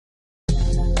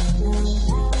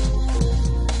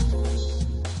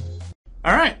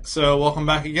All right, so welcome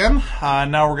back again.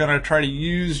 Now we're going to try to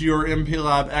use your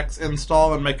MPLAB X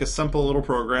install and make a simple little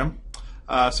program.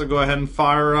 So go ahead and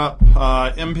fire up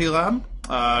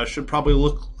MPLAB. Should probably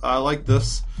look like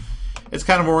this. It's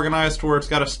kind of organized to where it's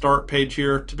got a start page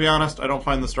here. To be honest, I don't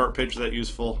find the start page that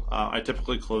useful. I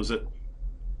typically close it.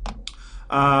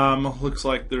 Looks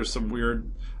like there's some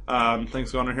weird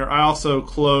things going on here. I also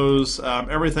close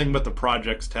everything but the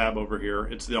projects tab over here.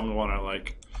 It's the only one I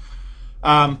like.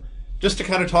 Just to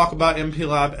kind of talk about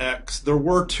MPLAB X, there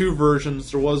were two versions.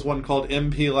 There was one called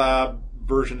MPLAB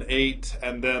version 8,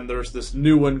 and then there's this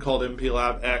new one called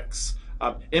MPLAB X.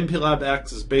 MPLAB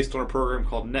X is based on a program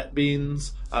called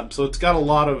NetBeans, so it's got a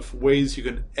lot of ways you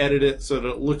can edit it so that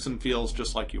it looks and feels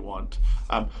just like you want.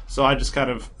 So I just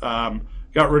kind of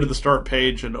got rid of the start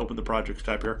page and opened the projects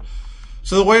tab here.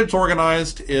 So the way it's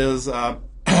organized is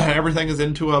everything is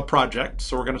into a project.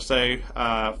 So we're going to say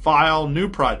File, New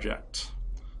Project.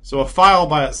 So a file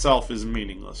by itself is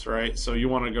meaningless, right? So you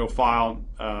want to go File,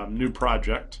 New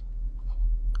Project.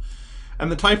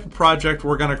 And the type of project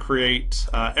we're going to create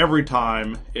every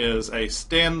time is a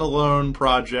standalone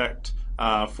project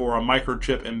for a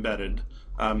microchip embedded.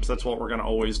 So that's what we're going to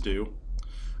always do.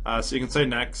 So you can say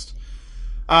Next.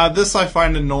 This I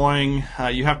find annoying.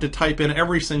 You have to type in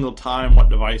every single time what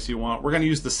device you want. We're going to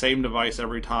use the same device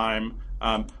every time.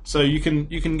 So you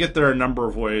can get there a number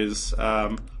of ways.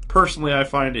 Personally, I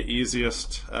find it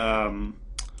easiest.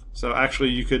 So actually,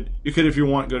 you could, if you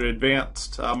want, go to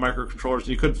Advanced Microcontrollers.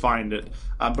 You could find it,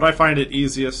 but I find it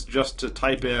easiest just to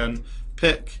type in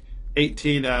PIC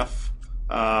 18F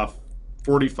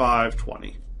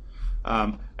 4520,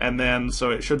 and then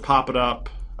so it should pop it up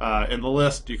in the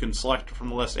list. You can select from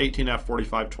the list 18F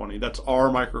 4520. That's our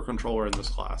microcontroller in this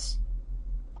class.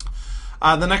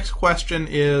 The next question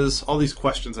is, all these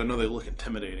questions, I know they look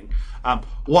intimidating.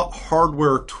 What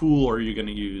hardware tool are you going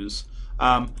to use?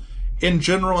 In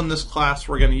general, in this class,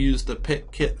 we're going to use the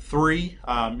PIC Kit 3.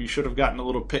 You should have gotten a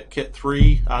little PIC Kit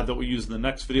 3 that we'll use in the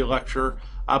next video lecture.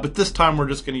 But this time, we're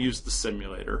just going to use the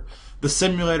simulator. The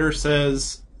simulator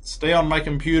says, stay on my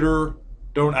computer,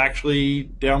 don't actually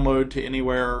download to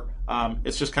anywhere.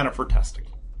 It's just kind of for testing.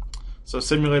 So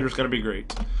simulator is going to be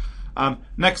great.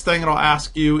 Next thing it'll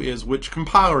ask you is which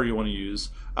compiler you want to use.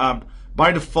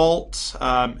 By default,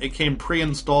 it came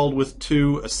pre-installed with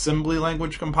 2 assembly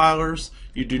language compilers.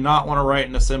 You do not want to write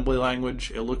in assembly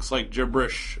language. It looks like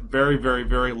gibberish, very, very,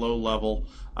 very low level.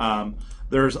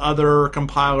 There's other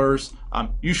compilers.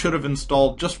 You should have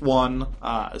installed just one,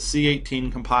 a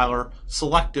C18 compiler.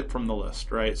 Select it from the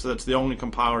list, right? So that's the only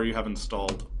compiler you have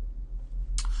installed.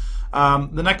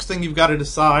 The next thing you've got to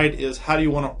decide is how do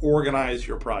you want to organize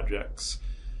your projects.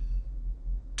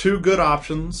 2 good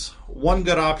options. One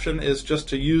good option is just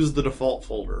to use the default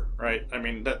folder, right? I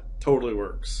mean, that totally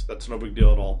works. That's no big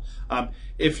deal at all.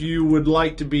 If you would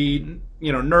like to be,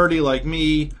 nerdy like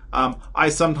me, I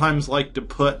sometimes like to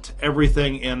put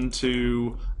everything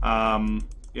into, kind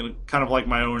of like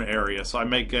my own area. So I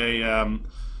make a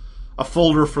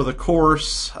folder for the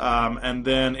course, and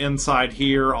then inside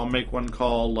here I'll make one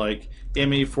called like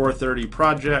ME430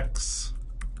 projects.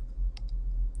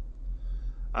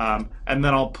 And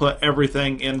then I'll put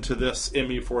everything into this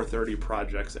ME430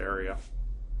 projects area.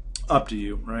 Up to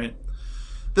you, right?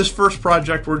 This first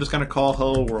project we're just going to call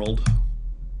Hello World.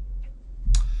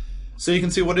 So you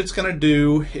can see what it's going to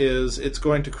do is it's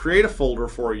going to create a folder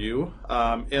for you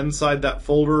inside that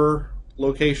folder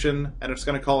location, and it's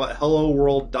going to call it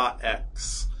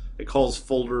helloworld.x. It calls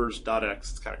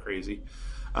folders.x. It's kind of crazy.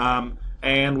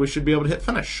 And we should be able to hit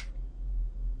finish.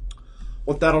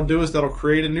 What that'll do is that'll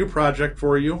create a new project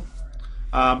for you.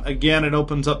 Again, it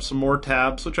opens up some more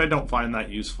tabs, which I don't find that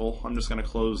useful. I'm just going to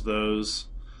close those.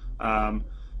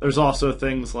 There's also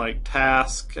things like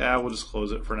task. We'll just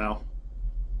close it for now.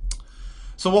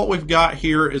 So what we've got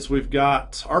here is we've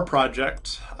got our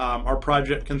project. Our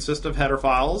project consists of header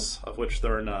files, of which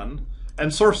there are none,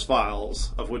 and source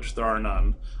files, of which there are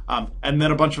none, and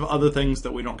then a bunch of other things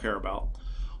that we don't care about.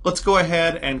 Let's go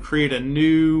ahead and create a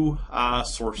new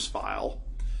source file.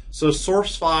 So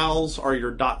source files are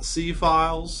your .c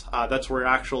files. That's where your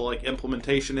actual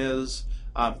implementation is.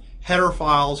 Header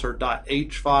files are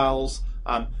 .h files.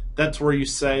 That's where you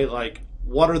say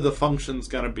what are the functions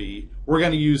going to be. We're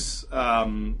going to use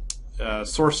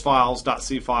source files,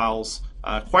 .c files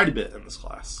quite a bit in this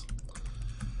class.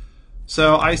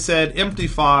 So I said empty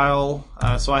file,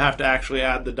 so I have to actually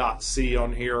add the .c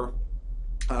on here.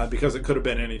 Because it could have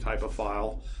been any type of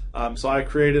file. So I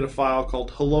created a file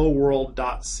called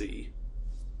helloworld.c.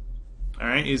 All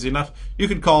right, easy enough. You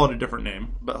could call it a different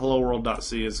name, but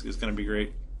helloworld.c is going to be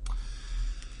great.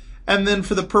 And then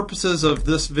for the purposes of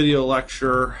this video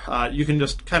lecture, you can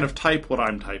just kind of type what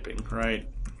I'm typing, right?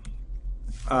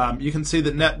 You can see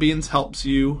that NetBeans helps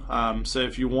you. So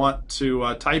if you want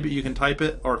to type it, you can type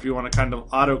it, or if you want to kind of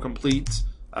autocomplete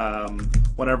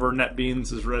whenever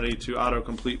NetBeans is ready to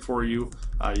autocomplete for you,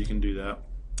 you can do that.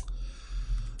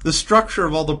 The structure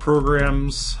of all the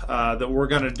programs that we're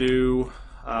going to do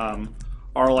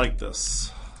are like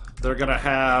this. They're going to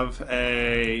have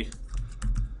a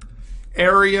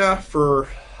area for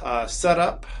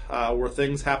setup where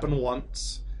things happen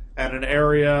once, and an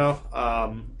area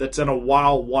that's in a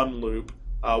while one loop.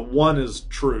 One is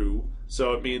true,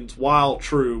 so it means while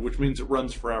true, which means it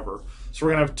runs forever. So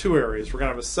we're going to have two areas. We're going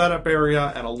to have a setup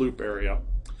area and a loop area.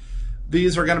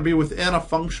 These are going to be within a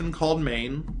function called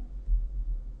main.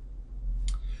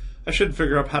 I should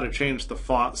figure out how to change the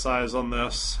font size on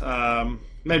this,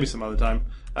 maybe some other time.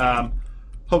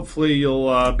 Hopefully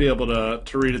you'll be able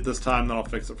to read it this time, then I'll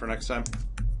fix it for next time.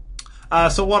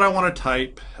 So what I want to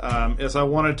type is I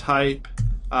want to type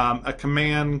a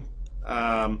command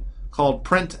called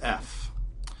Printf.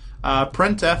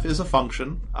 Printf is a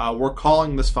function. We're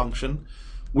calling this function.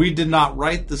 We did not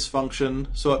write this function,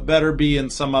 so it better be in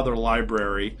some other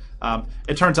library.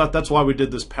 It turns out that's why we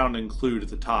did this #include at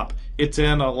the top. It's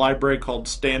in a library called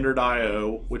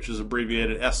standard.io, which is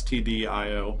abbreviated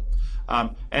stdio.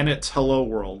 And it's Hello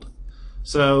World.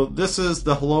 So this is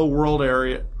the Hello World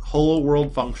area, Hello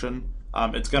World function.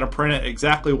 It's going to print it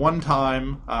exactly one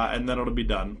time, and then it'll be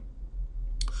done.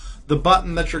 The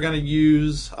button that you're going to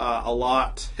use a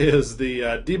lot is the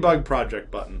Debug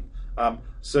Project button.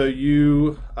 So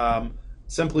you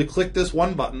simply click this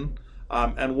one button,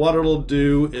 and what it'll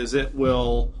do is it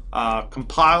will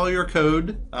compile your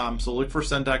code. So look for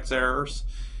syntax errors.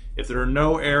 If there are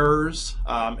no errors,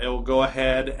 it will go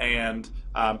ahead and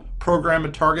program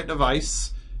a target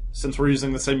device. Since we're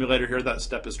using the simulator here, that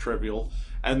step is trivial.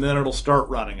 And then it'll start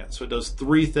running it. So it does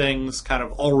three things kind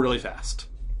of all really fast.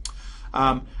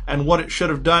 And what it should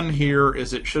have done here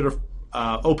is it should have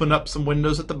opened up some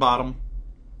windows at the bottom.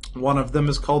 One of them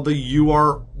is called the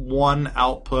UART1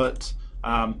 output.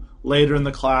 Later in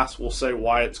the class, we'll say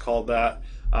why it's called that.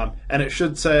 And it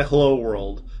should say Hello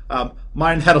World.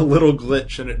 Mine had a little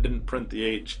glitch and it didn't print the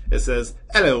H. It says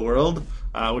Hello World,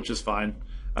 which is fine.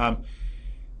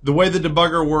 The way the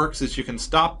debugger works is you can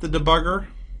stop the debugger.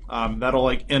 That'll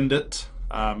like end it.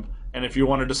 And if you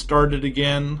wanted to start it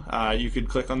again, you could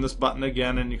click on this button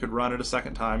again and you could run it a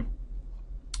second time.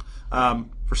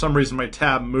 For some reason my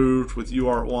tab moved with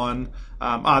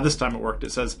UART1. This time it worked.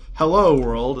 It says Hello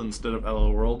World instead of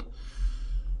Hello World.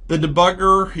 The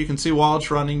debugger, you can see while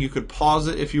it's running, you could pause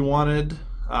it if you wanted.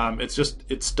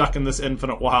 It's stuck in this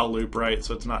infinite while loop, right?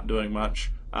 So it's not doing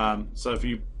much. So if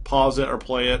you pause it or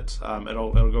play it,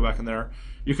 it'll go back in there.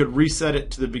 You could reset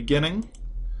it to the beginning.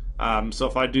 So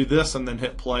if I do this and then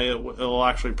hit play, it'll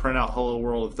actually print out Hello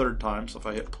World a third time. So if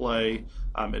I hit play,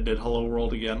 it did Hello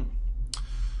World again.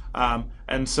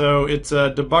 And so it's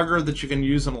a debugger that you can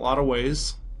use in a lot of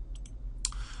ways.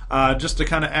 Just to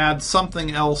kind of add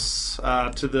something else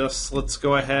to this, let's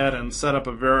go ahead and set up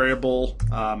a variable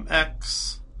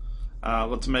x.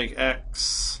 Let's make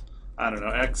x, I don't know,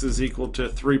 x is equal to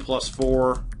 3 plus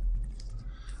 4.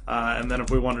 And then if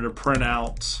we wanted to print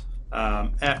out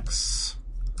x,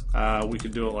 we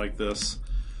could do it like this.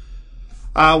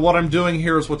 What I'm doing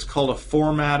here is what's called a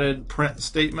formatted print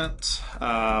statement.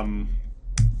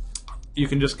 You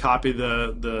can just copy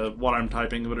the what I'm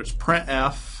typing, but it's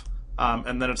printf.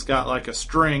 And then it's got like a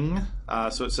string,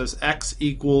 so it says x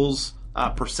equals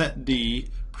 %d.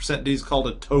 %d is called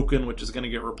a token, which is going to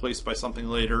get replaced by something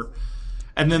later.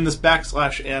 And then this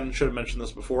 \n, should have mentioned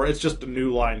this before, it's just a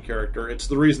new line character. It's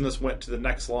the reason this went to the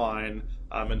next line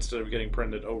instead of getting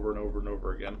printed over and over and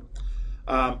over again.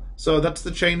 So that's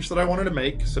the change that I wanted to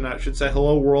make. So now it should say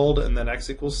Hello World and then x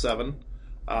equals 7.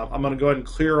 I'm going to go ahead and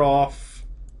clear off.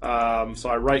 So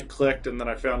I right-clicked and then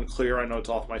I found clear. I know it's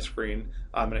off my screen,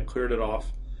 and it cleared it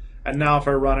off. And now if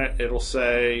I run it, it'll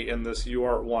say in this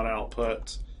UART1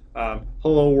 output,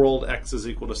 Hello World x is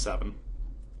equal to 7.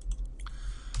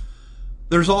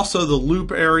 There's also the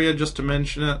loop area, just to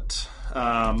mention it.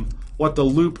 What the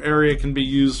loop area can be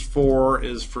used for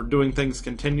is for doing things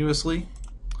continuously.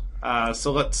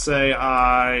 So let's say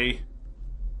I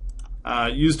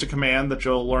used a command that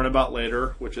you'll learn about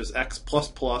later, which is x++.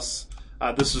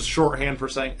 This is shorthand for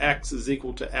saying x is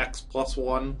equal to x plus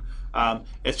 1.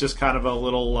 It's just kind of a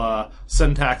little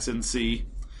syntax in C.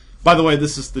 By the way,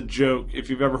 this is the joke. If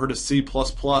you've ever heard of C++,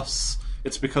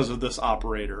 it's because of this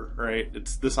operator, right?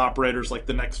 This operator is like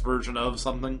the next version of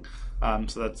something.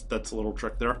 So that's a little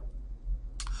trick there.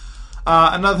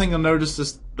 Another thing you'll notice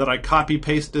is that I copy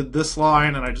pasted this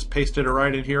line and I just pasted it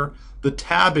right in here. The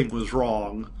tabbing was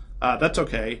wrong. That's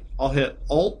okay. I'll hit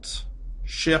Alt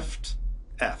Shift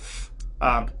F,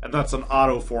 and that's an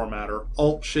auto formatter.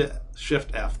 Alt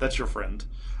Shift F. That's your friend.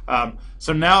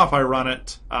 So now if I run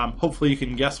it, hopefully you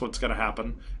can guess what's going to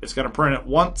happen. It's going to print it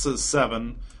once as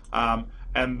 7,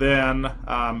 and then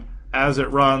as it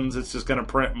runs, it's just going to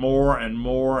print more and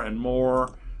more and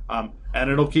more, and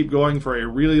it'll keep going for a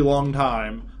really long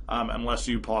time unless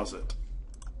you pause it.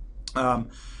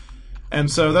 And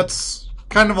so that's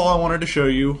kind of all I wanted to show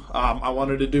you. I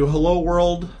wanted to do Hello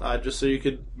World just so you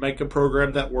could make a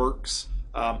program that works.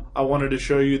 I wanted to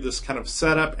show you this kind of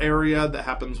setup area that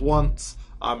happens once,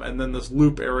 and then this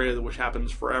loop area which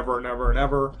happens forever and ever and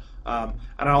ever. And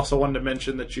I also wanted to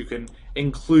mention that you can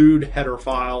include header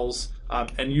files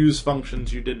and use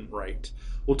functions you didn't write.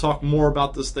 We'll talk more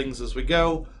about these things as we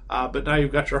go, but now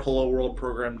you've got your Hello World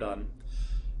program done.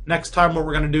 Next time what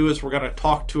we're going to do is we're going to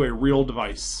talk to a real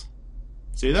device.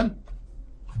 See you then.